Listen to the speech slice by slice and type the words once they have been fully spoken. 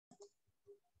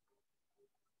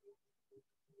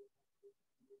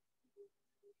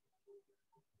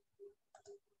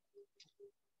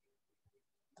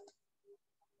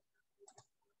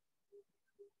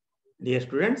Dear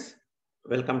students,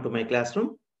 welcome to my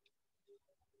classroom.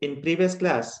 In previous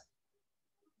class,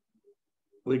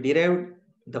 we derived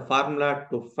the formula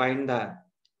to find the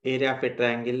area of a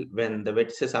triangle when the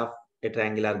vertices of a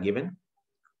triangle are given.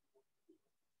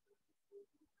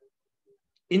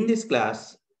 In this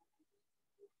class,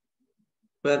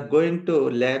 we are going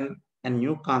to learn a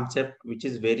new concept which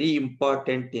is very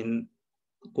important in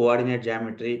coordinate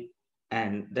geometry,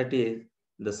 and that is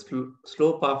the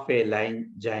slope of a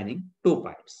line joining two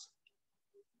points.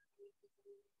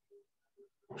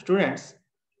 Students,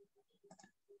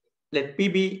 let P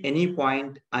be any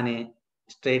point on a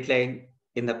straight line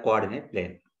in the coordinate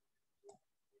plane.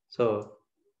 So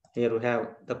here we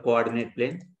have the coordinate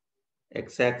plane,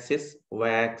 x-axis,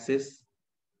 y-axis,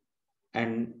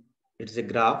 and it's a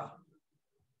graph.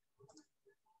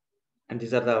 And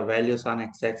these are the values on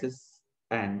x-axis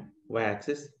and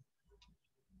y-axis.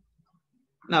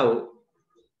 Now,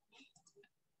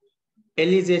 L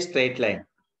is a straight line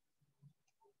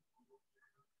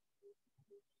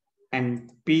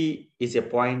and P is a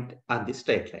point on the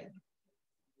straight line.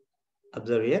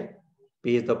 Observe here,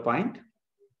 P is the point.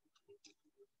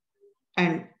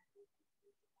 And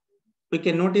we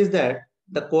can notice that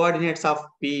the coordinates of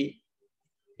P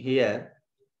here,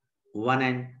 1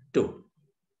 and 2.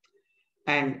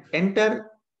 And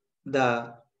enter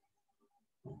the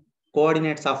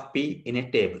coordinates of P in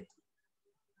a table.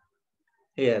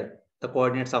 Here, the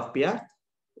coordinates of P are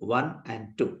 1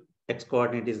 and 2. X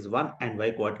coordinate is 1 and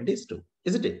Y coordinate is 2,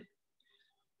 isn't it?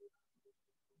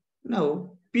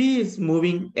 Now, P is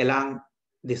moving along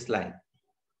this line,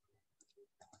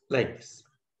 like this.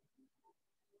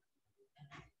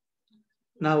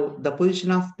 Now, the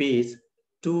position of P is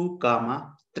 2,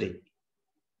 3.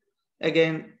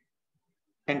 Again,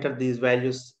 enter these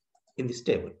values in this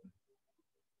table.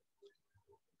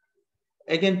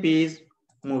 Again, P is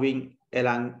moving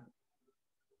along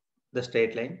the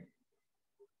straight line.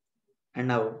 And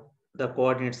now the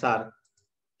coordinates are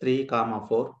 3,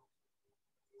 4.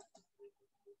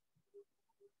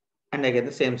 And again,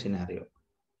 the same scenario.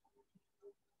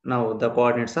 Now the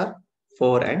coordinates are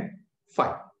 4 and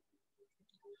 5.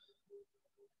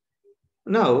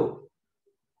 Now,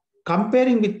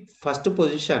 comparing with first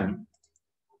position,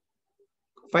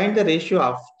 find the ratio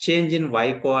of change in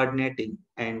Y coordinate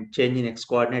and change in X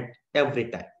coordinate every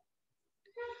time.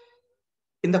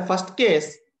 In the first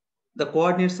case, the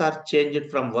coordinates are changed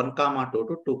from 1, 2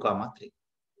 to 2, 3.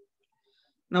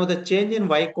 Now the change in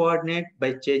Y coordinate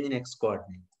by change in X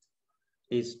coordinate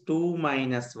is 2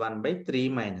 minus 1 by 3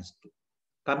 minus 2.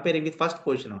 Comparing with first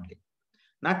position only,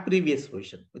 not previous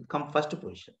position, with first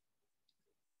position.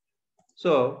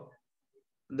 So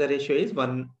the ratio is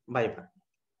 1 by 1.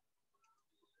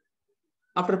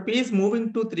 After P is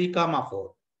moving to 3,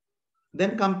 4,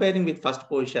 then comparing with first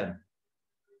position,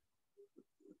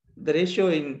 the ratio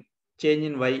in change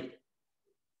in Y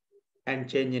and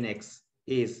change in X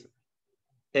is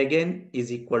again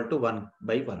is equal to 1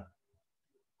 by 1.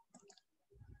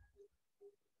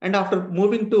 And after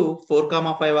moving to 4,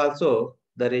 5 also,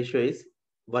 the ratio is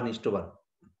 1:1.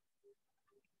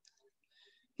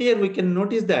 Here we can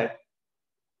notice that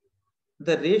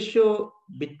the ratio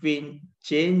between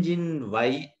change in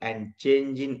Y and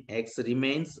change in X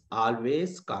remains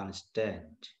always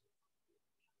constant.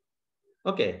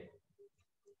 Okay.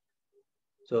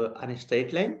 So on a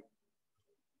straight line,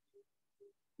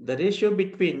 the ratio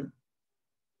between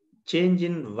change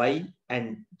in Y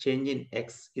and change in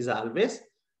X is always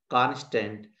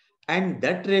constant, and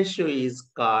that ratio is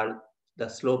called the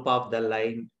slope of the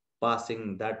line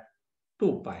passing that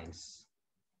 2 points.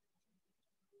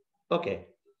 Okay.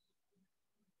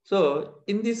 So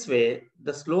in this way,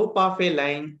 the slope of a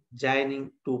line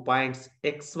joining 2 points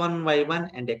x1, y1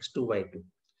 and x2, y2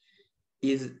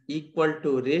 is equal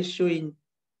to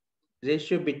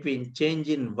ratio between change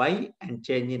in Y and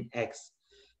change in X.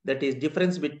 That is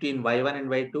difference between y1 and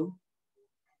y2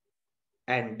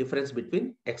 and difference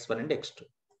between x1 and x2.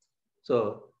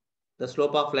 So the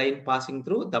slope of line passing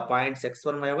through the points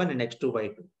x1, y1 and x2,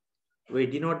 y2. We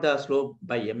denote the slope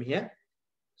by m here.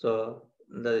 So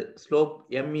the slope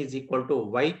m is equal to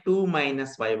y2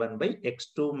 minus y1 by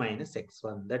x2 minus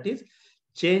x1. That is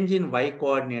change in Y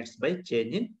coordinates by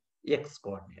change in X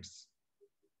coordinates.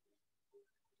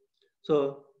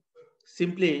 So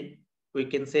simply we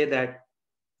can say that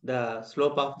the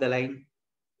slope of the line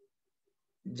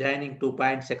joining 2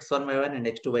 points x1, y1 and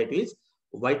x2, y2 is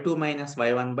y2 minus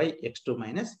y1 by x2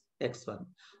 minus x1.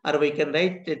 Or we can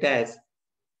write it as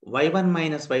y1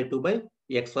 minus y2 by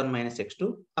x1 minus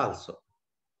x2 also.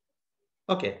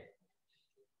 Okay.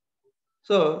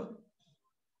 So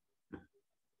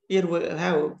here we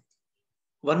have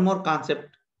one more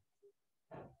concept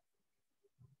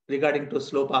regarding to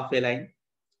slope of a line.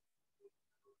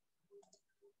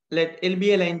 Let L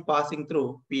be a line passing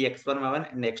through Px1,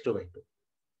 y1 and x2, y2.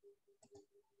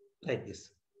 Like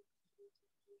this.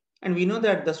 And we know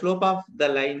that the slope of the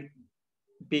line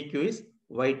PQ is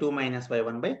y2 minus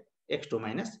y1 by x2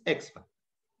 minus x1.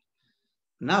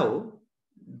 Now,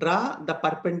 draw the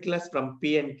perpendiculars from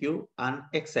P and Q on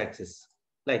x-axis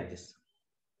like this.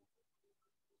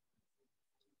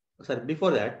 Sorry,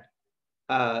 before that,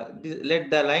 let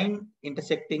the line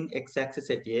intersecting x-axis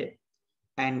at A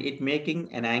and it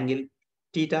making an angle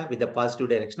theta with the positive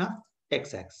direction of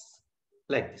x-axis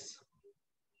like this.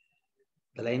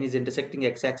 The line is intersecting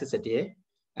x-axis at A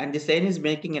and this line is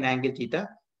making an angle theta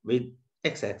with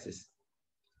x-axis.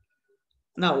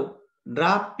 Now,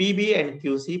 draw PB and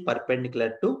QC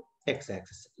perpendicular to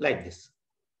x-axis like this.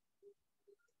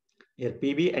 Here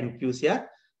PB and QC are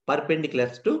perpendicular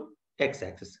to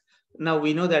x-axis. Now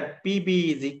we know that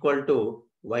PB is equal to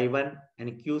y1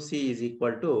 and QC is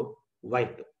equal to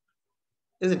y2,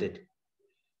 isn't it?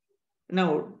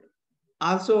 Now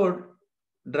also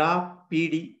draw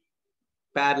PD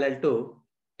parallel to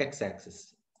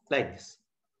x-axis like this.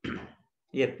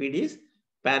 Here PD is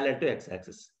parallel to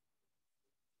x-axis.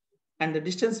 And the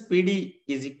distance PD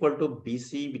is equal to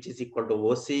BC, which is equal to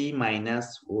OC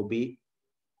minus OB,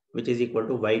 which is equal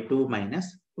to y2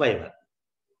 minus y1.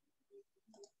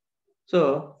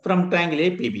 So from triangle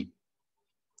APB,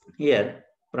 here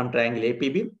from triangle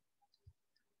APB,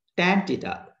 tan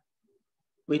theta,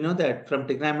 we know that from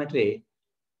trigonometry,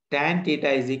 tan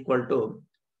theta is equal to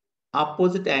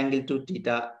opposite angle to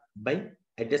theta by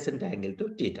adjacent angle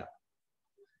to theta.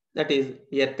 That is,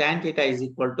 here tan theta is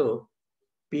equal to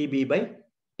PB by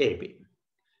AB.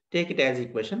 Take it as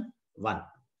equation 1.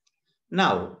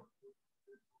 Now,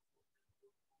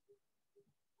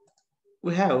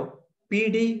 we have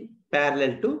PD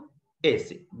parallel to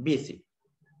AC, BC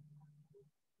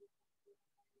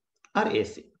or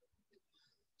AC.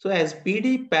 So as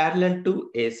PD parallel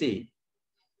to AC,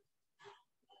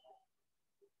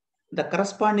 the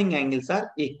corresponding angles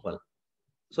are equal.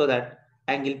 So that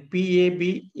angle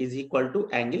PAB is equal to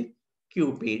angle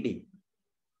QPD.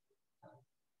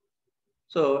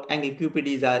 So angle QPD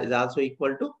is also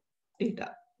equal to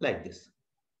theta, like this.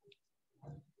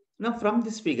 Now from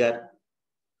this figure,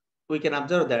 we can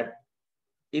observe that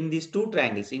in these two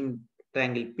triangles, in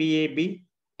triangle PAB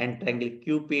and triangle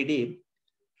QPD,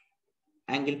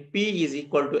 angle P is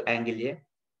equal to angle A.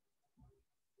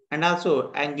 And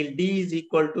also angle D is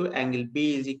equal to angle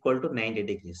B is equal to 90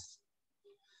 degrees.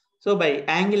 So by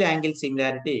angle-angle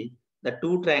similarity, the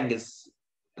two triangles,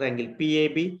 triangle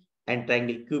PAB and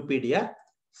triangle QPD are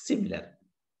similar.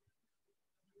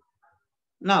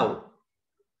 Now,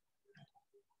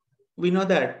 we know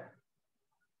that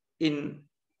in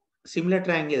similar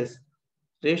triangles,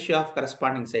 ratio of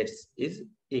corresponding sides is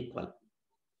equal.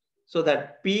 So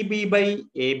that PB by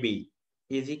AB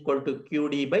is equal to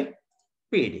QD by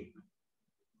PD.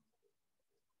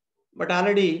 But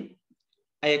already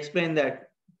I explained that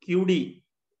QD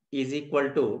is equal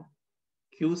to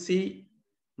QC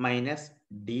minus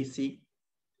DC,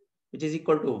 which is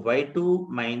equal to Y2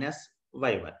 minus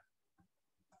Y1.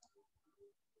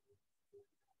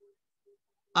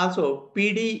 Also,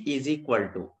 PD is equal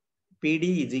to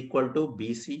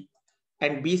BC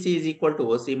and BC is equal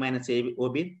to OC minus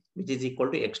OB, which is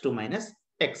equal to X2 minus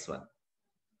X1.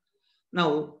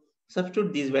 Now,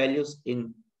 substitute these values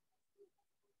in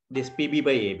this PB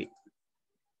by AB.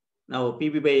 Now,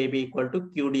 PB by AB equal to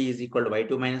QD is equal to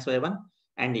Y2 minus Y1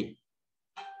 and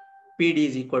PD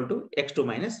is equal to X2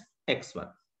 minus X1.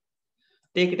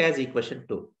 Take it as equation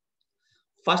 2.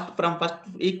 From first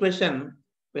equation,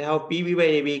 we have PB by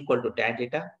AB equal to tan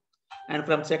theta. And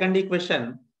from second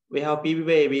equation, we have PB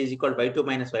by AB is equal to Y2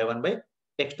 minus Y1 by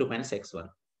X2 minus X1.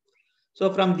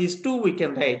 So from these two, we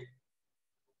can write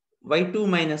Y2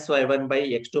 minus Y1 by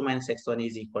X2 minus X1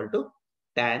 is equal to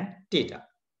tan theta.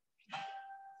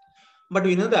 But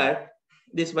we know that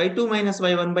this Y2 minus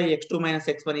Y1 by X2 minus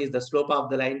X1 is the slope of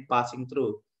the line passing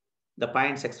through the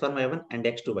points X1, Y1 and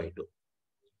X2, Y2.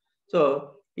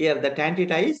 So here the tan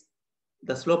theta is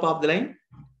the slope of the line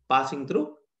passing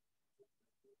through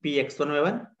Px1,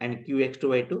 Y1 and Qx2,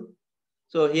 Y2.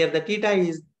 So here the theta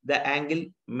is the angle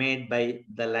made by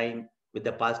the line with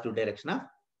the positive direction of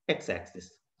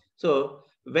x-axis. So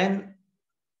when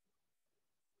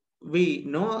we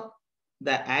know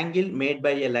the angle made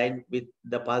by a line with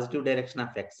the positive direction of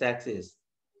x-axis,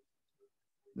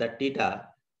 the theta,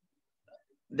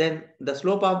 then the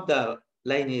slope of the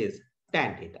line is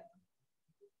tan theta.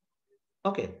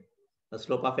 Okay, the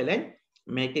slope of a line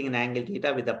making an angle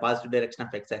theta with the positive direction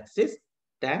of x-axis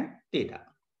tan theta.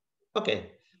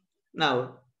 Okay,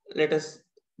 now let us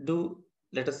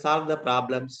solve the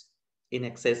problems in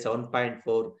exercise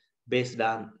 7.4 based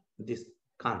on this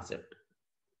concept.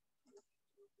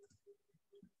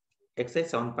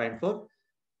 Exercise 7.4.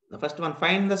 The first one,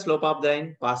 find the slope of the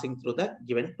line passing through the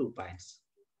given 2 points.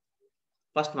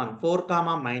 First one, 4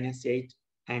 comma minus 8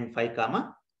 and 5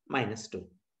 comma minus 2.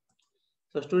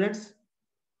 So students,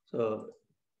 so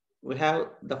we have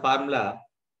the formula.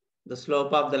 The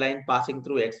slope of the line passing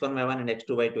through x1, y1 and x2,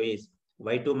 y2 is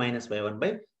y2 minus y1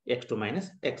 by x2 minus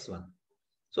x1.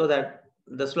 So that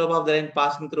the slope of the line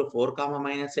passing through 4 comma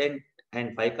minus 8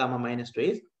 and 5 comma minus 2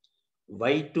 is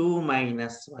y2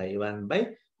 minus y1 by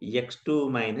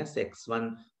x2 minus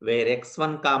x1, where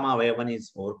x1 comma y1 is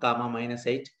 4 comma minus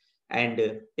 8 and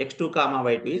x2 comma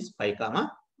y2 is 5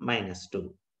 comma minus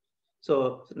 2.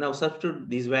 So now substitute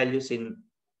these values in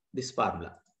this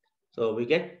formula. So we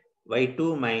get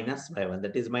y2 minus y1,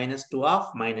 that is minus 2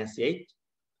 of minus 8,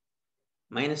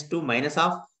 minus 2 minus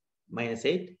of minus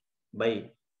 8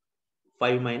 by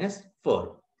 5 minus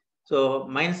 4. So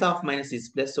minus of minus is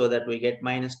plus, so that we get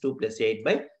minus 2 plus 8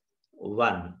 by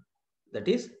 1, that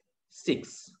is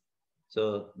 6.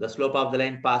 So the slope of the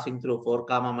line passing through 4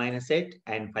 comma minus 8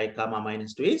 and 5 comma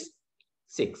minus 2 is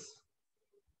 6.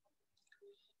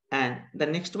 And the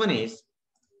next one is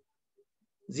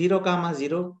 0 comma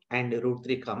 0 and root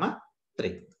 3 comma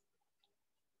 3.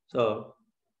 So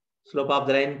slope of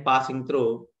the line passing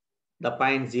through the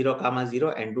point 0 comma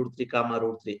 0 and root 3 comma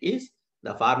root 3 is,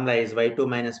 the formula is y2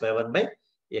 minus y1 by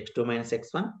x2 minus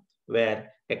x1,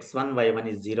 where x1 y1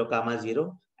 is 0 comma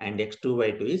 0 and x2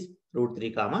 y2 is root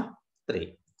 3 comma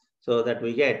 3. So that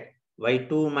we get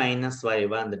y2 minus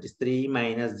y1, that is 3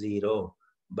 minus 0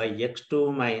 by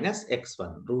x2 minus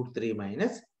x1, root 3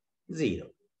 minus 0,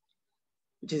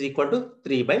 which is equal to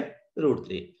 3 by root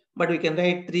 3. But we can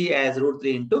write 3 as root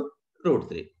 3 into root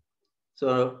 3.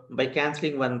 So by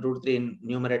cancelling 1 root 3 in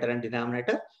numerator and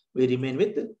denominator, we remain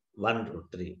with 1 root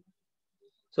 3.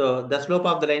 So the slope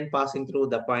of the line passing through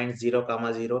the point 0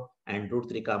 comma 0 and root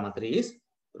 3 comma 3 is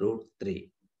root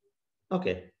 3.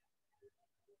 Okay.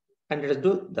 And let us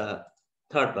do the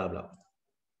third problem.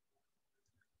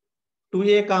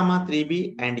 2a comma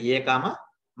 3b and a comma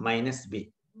minus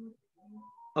b.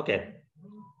 Okay.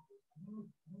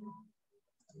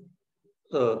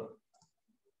 So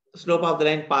slope of the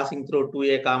line passing through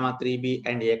 2a comma 3b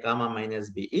and a comma minus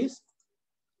b is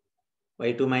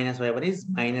y2 minus y1 is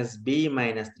minus b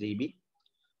minus 3b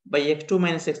by x2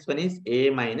 minus x1 is a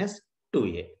minus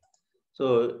 2a.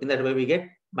 So in that way we get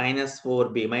minus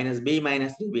 4b, minus b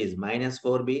minus 3b is minus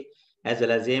 4b, as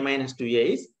well as a minus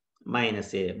 2a is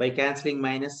minus a. By cancelling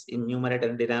minus in numerator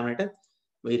and denominator,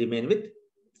 we remain with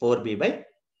 4b by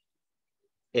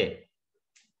a.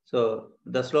 So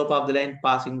the slope of the line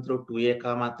passing through 2a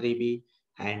comma 3b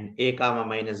and a comma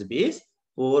minus b is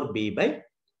 4b by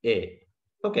a.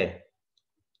 Okay.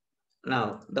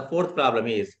 Now the fourth problem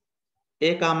is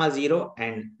a comma 0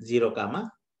 and 0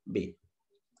 comma b.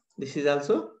 This is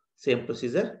also same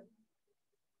procedure.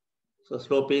 So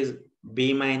slope is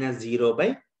b minus 0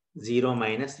 by 0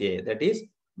 minus a, that is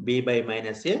b by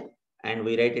minus a, and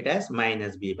we write it as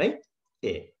minus b by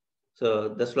a. So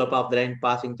the slope of the line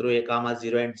passing through a comma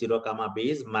 0 and 0 comma b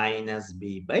is minus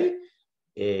b by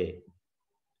a.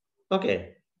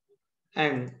 Okay.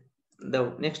 And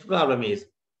the next problem is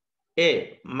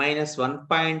a minus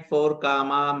 1.4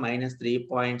 comma minus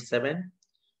 3.7,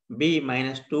 b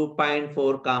minus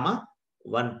 2.4 comma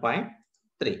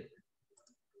 1.3.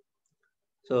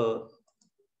 So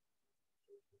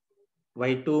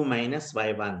y2 minus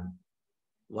y1,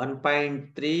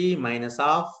 1.3 minus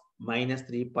of minus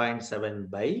 3.7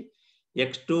 by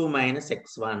x2 minus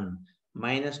x1,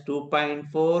 minus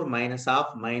 2.4 minus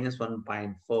of minus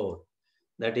 1.4.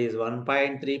 That is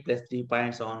 1.3 plus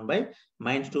 3.7 by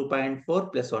minus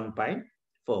 2.4 plus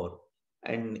 1.4.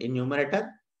 And in numerator,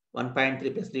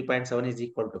 1.3 plus 3.7 is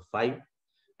equal to 5.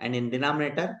 And in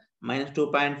denominator, minus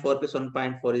 2.4 plus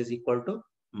 1.4 is equal to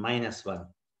minus 1.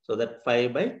 So that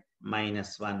 5 by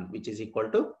minus 1, which is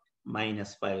equal to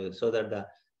minus 5. So that the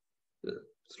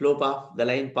slope of the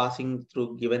line passing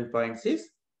through given points is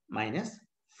minus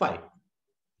 5.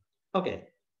 Okay.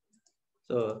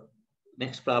 So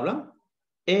next problem,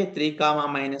 a 3 comma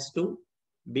minus 2,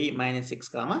 b minus 6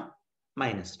 comma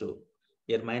minus 2.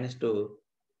 Here minus 2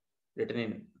 written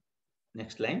in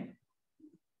next line.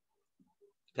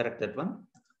 Correct that one.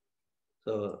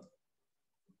 So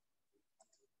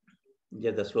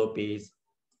here the slope is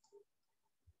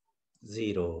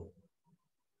 0.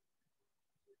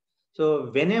 So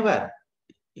whenever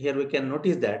here we can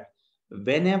notice that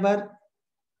whenever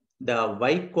the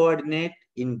y coordinate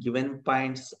in given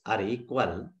points are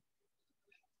equal,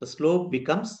 the slope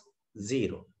becomes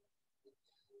 0.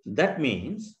 That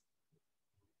means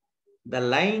the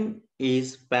line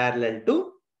is parallel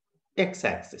to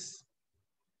x-axis.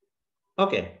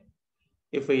 Okay,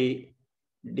 if we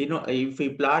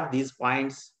plot these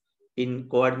points in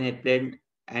coordinate plane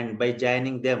and by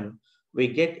joining them, we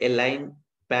get a line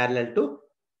parallel to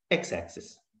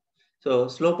x-axis. So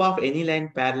slope of any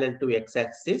line parallel to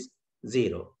x-axis is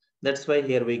 0. That's why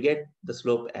here we get the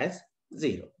slope as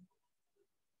 0.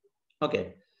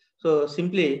 Okay, so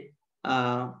simply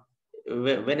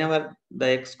whenever the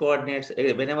x coordinates,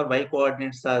 whenever y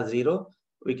coordinates are 0,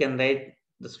 we can write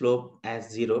the slope as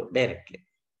 0 directly.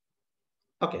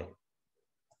 Okay,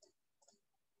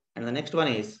 and the next one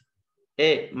is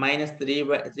a minus 3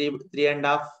 and a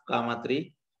half comma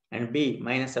 3 and b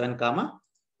minus 7 comma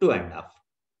 2 and a half.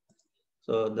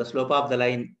 So the slope of the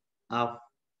line of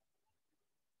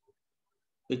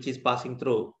which is passing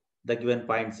through the given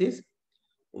points is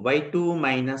y2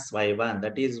 minus y1,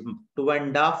 that is 2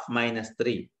 and a half minus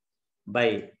 3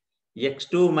 by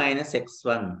x2 minus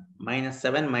x1 minus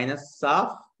 7 minus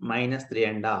half minus 3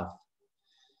 and a half.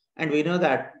 And we know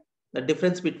that the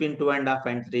difference between 2 and a half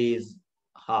and 3 is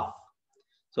half.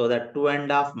 So that 2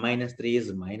 and a half minus 3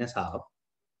 is minus half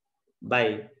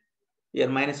by here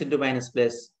minus into minus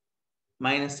plus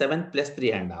minus 7 plus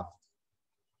 3 and a half.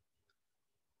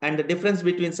 And the difference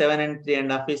between 7 and 3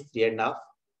 and a half is 3 and a half.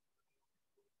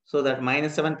 So that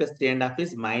minus 7 plus 3 and a half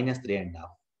is minus 3 and a half.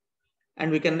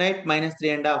 And we can write minus 3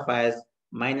 and a half as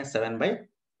minus 7 by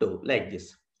 2 like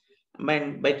this.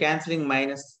 By cancelling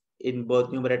minus in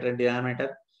both numerator and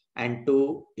denominator and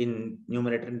 2 in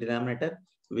numerator and denominator,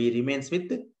 we remains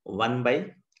with 1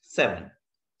 by 7.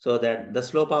 So that the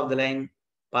slope of the line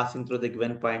passing through the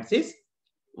given points is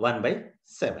 1 by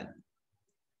 7.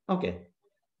 Okay.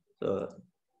 So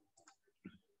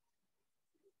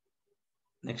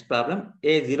next problem,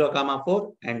 a 0 comma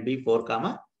 4 and b 4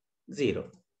 comma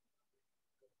 0.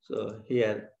 So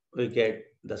here we get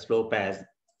the slope as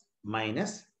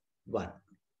minus 1.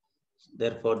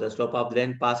 Therefore, the slope of the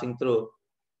line passing through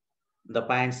the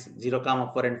points 0 comma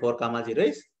 4 and 4 comma 0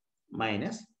 is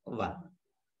minus 1.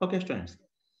 Okay, students.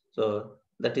 So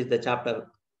that is the chapter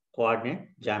coordinate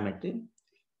geometry.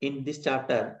 In this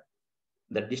chapter,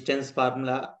 the distance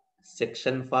formula,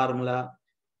 section formula,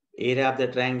 area of the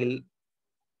triangle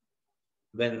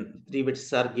when 3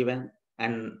 bits are given,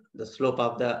 and the slope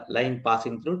of the line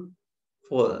passing through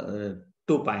 2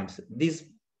 points. These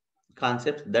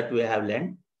concepts that we have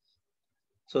learned.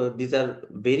 So these are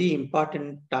very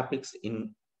important topics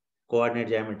in coordinate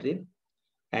geometry,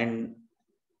 and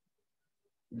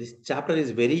this chapter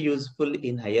is very useful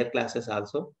in higher classes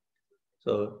also.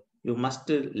 So you must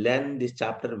learn this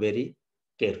chapter very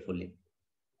carefully.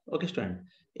 Okay, student.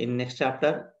 In next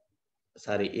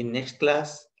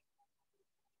class,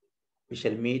 we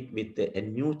shall meet with a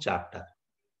new chapter.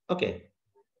 Okay.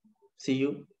 See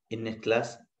you in next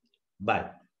class.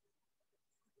 Bye.